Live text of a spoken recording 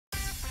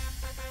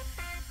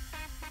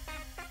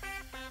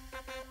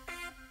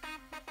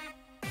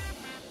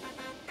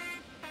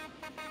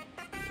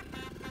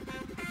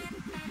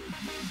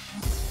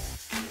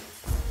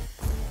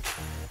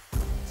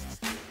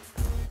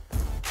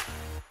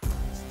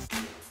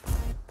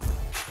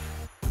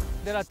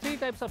There are three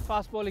types of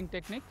fast bowling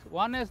techniques.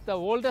 One is the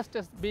oldest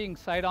is being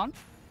side on,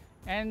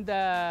 and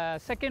the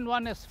second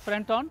one is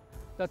front on,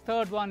 the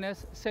third one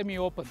is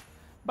semi-open.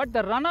 But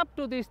the run up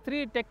to these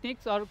three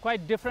techniques are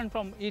quite different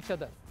from each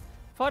other.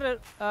 For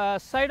a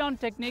side on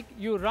technique,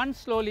 you run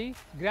slowly,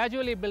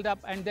 gradually build up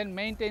and then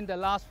maintain the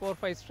last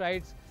 4-5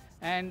 strides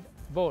and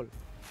bowl.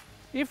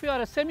 If you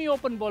are a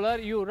semi-open bowler,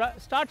 you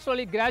start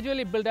slowly,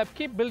 gradually build up,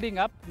 keep building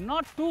up,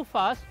 not too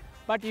fast,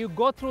 but you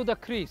go through the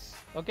crease,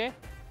 okay?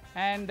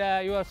 And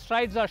your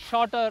strides are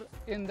shorter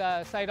in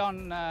the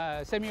side-on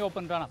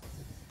semi-open run-up.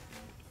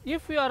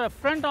 If you are a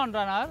front-on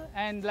runner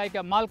and like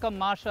a Malcolm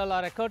Marshall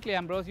or a Curtly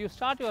Ambrose, you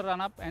start your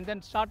run-up and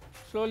then start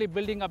slowly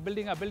building up,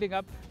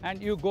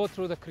 and you go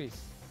through the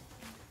crease.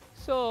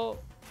 So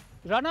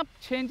run-up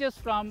changes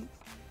from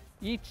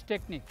each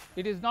technique.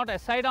 It is not a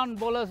side-on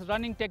bowler's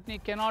running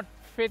technique cannot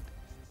fit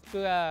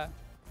to a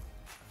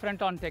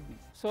front-on technique.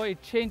 So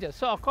it changes.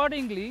 So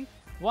accordingly,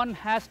 one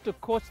has to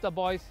coach the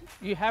boys.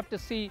 You have to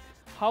see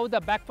how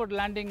the back foot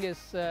landing is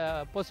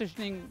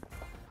positioning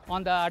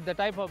on at the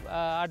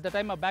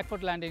time of back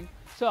foot landing.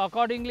 So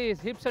accordingly, his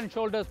hips and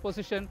shoulders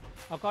position.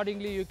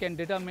 Accordingly, you can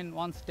determine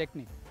one's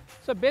technique.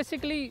 So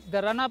basically,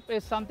 the run-up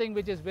is something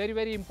which is very,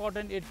 very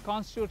important. It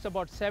constitutes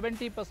about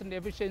 70%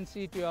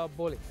 efficiency to your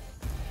bowling.